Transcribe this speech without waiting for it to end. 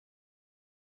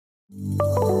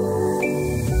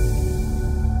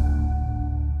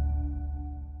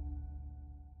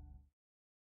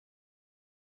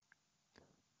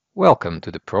Welcome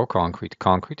to the ProConcrete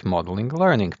Concrete Modeling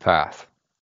learning path.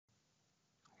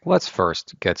 Let's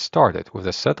first get started with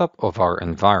the setup of our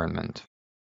environment.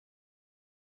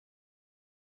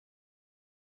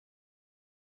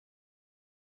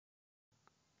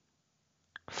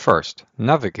 First,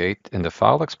 navigate in the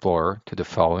File Explorer to the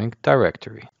following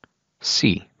directory.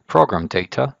 C. Program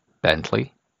Data,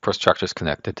 Bentley, ProStructures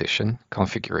Connect Edition,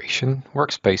 Configuration,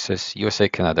 Workspaces, USA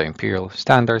Canada Imperial,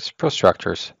 Standards,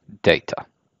 ProStructures, Data.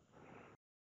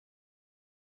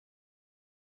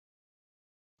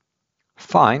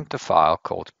 Find the file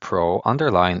called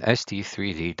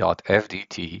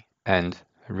pro_st3d.fdt and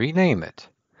rename it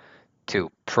to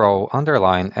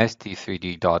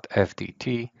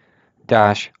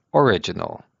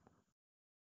pro_st3d.fdt-original.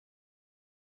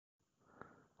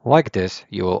 Like this,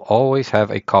 you will always have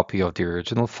a copy of the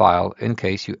original file in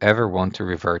case you ever want to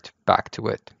revert back to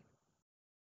it.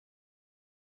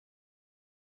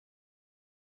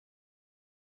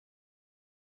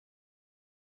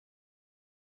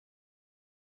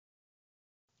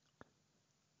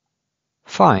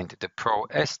 Find the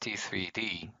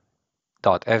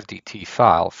pro_st3d.fdt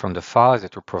file from the files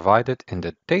that were provided in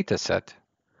the dataset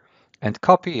and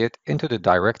copy it into the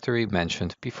directory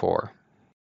mentioned before.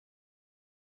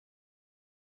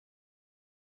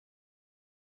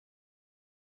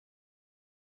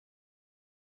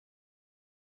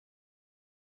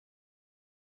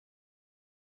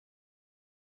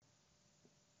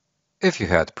 If you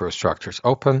had ProStructures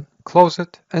open, close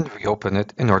it and reopen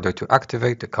it in order to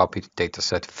activate the copied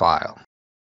dataset file.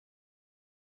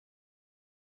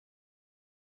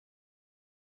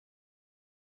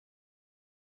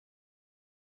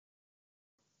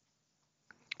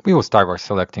 We will start by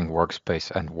selecting Workspace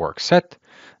and Workset.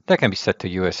 That can be set to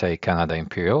USA, Canada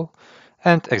Imperial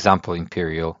and Example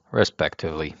Imperial,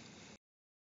 respectively.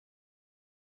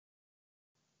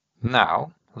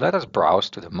 Now, let us browse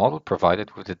to the model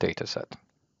provided with the dataset.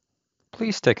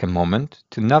 Please take a moment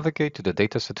to navigate to the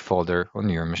dataset folder on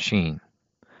your machine.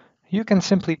 You can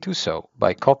simply do so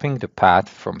by copying the path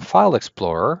from File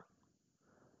Explorer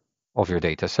of your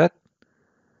dataset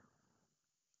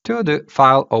to the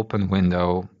File Open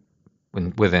window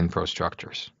within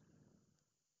ProStructures.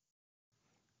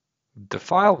 The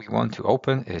file we want to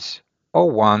open is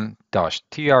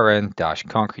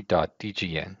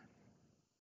 01-trn-concrete.dgn.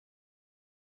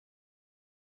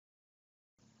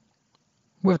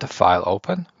 With the file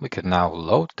open, we can now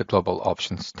load the Global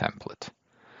Options template.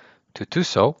 To do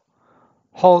so,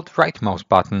 hold right mouse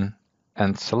button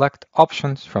and select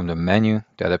Options from the menu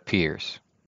that appears.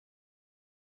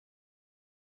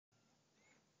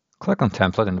 Click on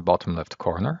Template in the bottom left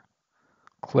corner.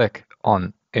 Click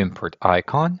on Import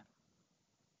icon.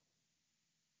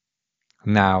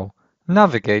 Now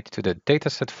navigate to the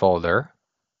Dataset folder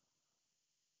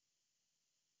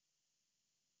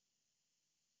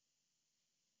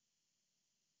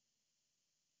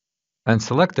and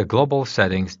select the global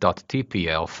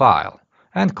settings.tpl file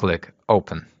and click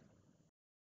Open.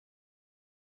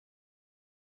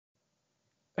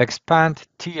 Expand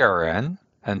TRN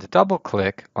and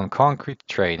double-click on Concrete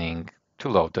Training to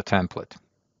load the template.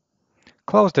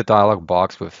 Close the dialog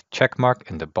box with checkmark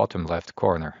in the bottom left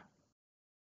corner.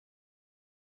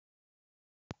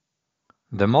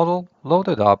 The model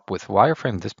loaded up with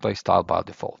wireframe display style by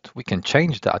default. We can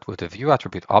change that with the View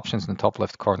Attribute options in the top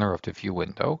left corner of the View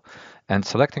window and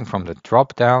selecting from the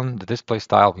drop-down the display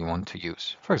style we want to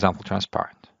use, for example,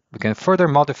 transparent. We can further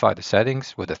modify the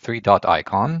settings with the three-dot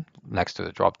icon next to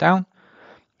the drop-down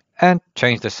and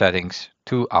change the settings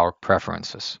to our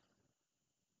preferences.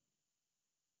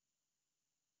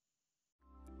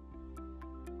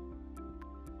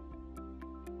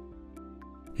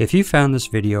 If you found this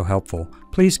video helpful,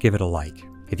 please give it a like.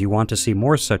 If you want to see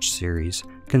more such series,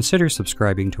 consider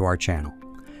subscribing to our channel.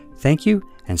 Thank you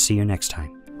and see you next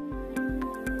time.